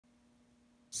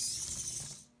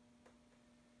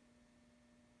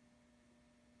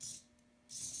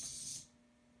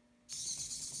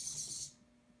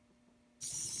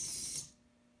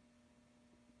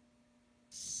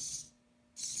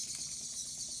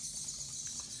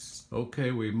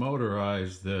Okay, we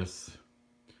motorized this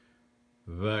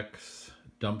VEX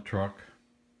dump truck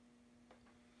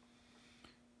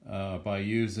by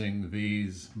using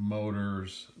these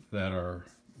motors that are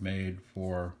made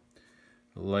for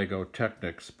Lego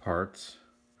Technics parts,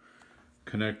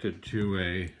 connected to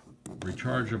a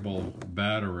rechargeable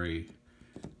battery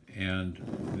and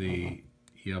the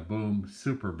Yahboom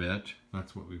Superbit.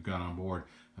 That's what we've got on board.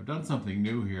 I've done something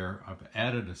new here. I've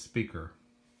added a speaker.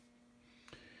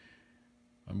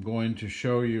 I'm going to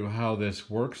show you how this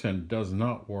works and does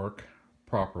not work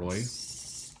properly.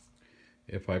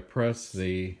 If I press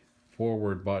the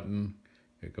forward button,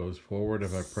 it goes forward.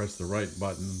 If I press the right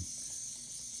button,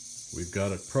 we've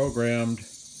got it programmed.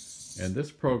 And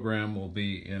this program will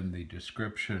be in the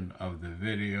description of the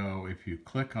video. If you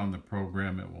click on the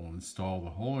program, it will install the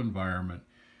whole environment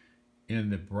in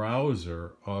the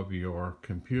browser of your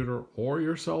computer or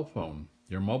your cell phone.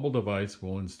 Your mobile device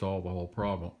will install the whole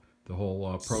program.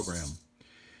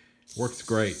 Works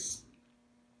great.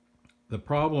 The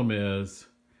problem is,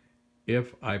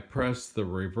 if I press the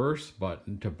reverse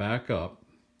button to back up,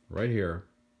 right here,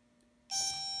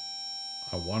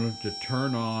 I wanted to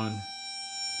turn on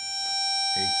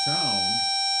a sound,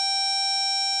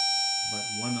 but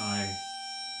when I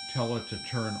tell it to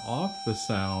turn off the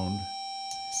sound,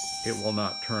 it will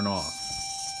not turn off.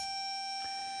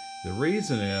 The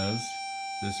reason is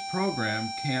this program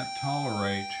can't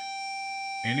tolerate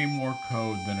any more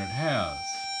code than it has.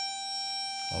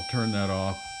 I'll turn that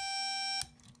off.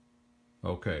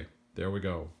 Okay, there we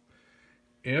go.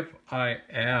 If I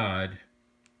add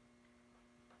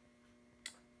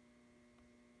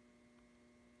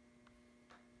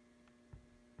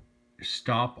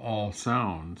stop all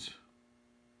sounds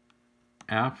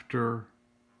after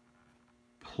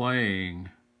playing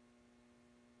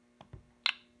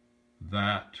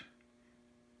that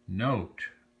note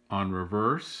on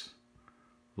reverse,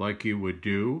 like you would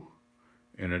do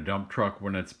in a dump truck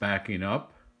when it's backing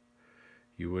up,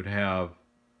 you would have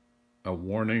a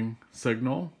warning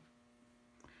signal.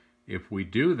 If we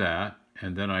do that,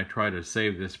 and then I try to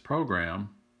save this program,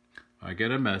 I get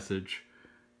a message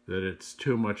that it's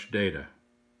too much data.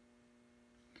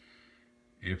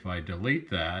 If I delete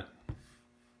that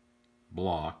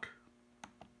block,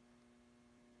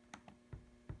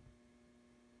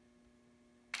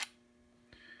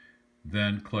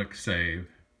 then click save,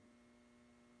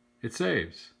 it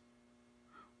saves.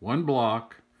 One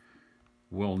block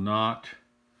will not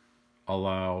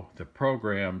allow the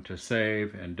program to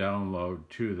save and download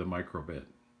to the microbit.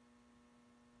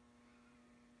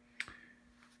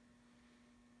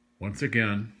 Once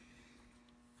again,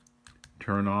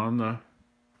 turn on the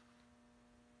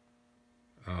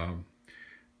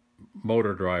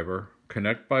motor driver,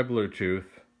 connect by Bluetooth,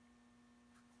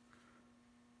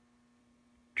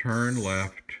 turn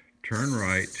left, turn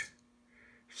right,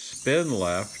 spin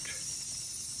left,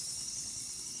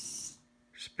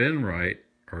 spin right,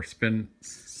 or spin,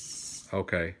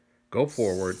 okay, go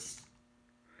forward,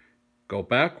 go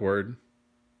backward,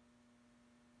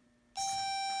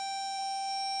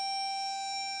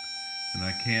 and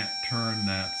I can't turn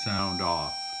that sound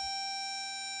off.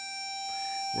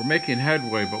 We're making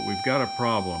headway, but we've got a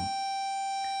problem,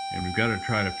 and we've got to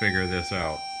try to figure this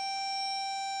out.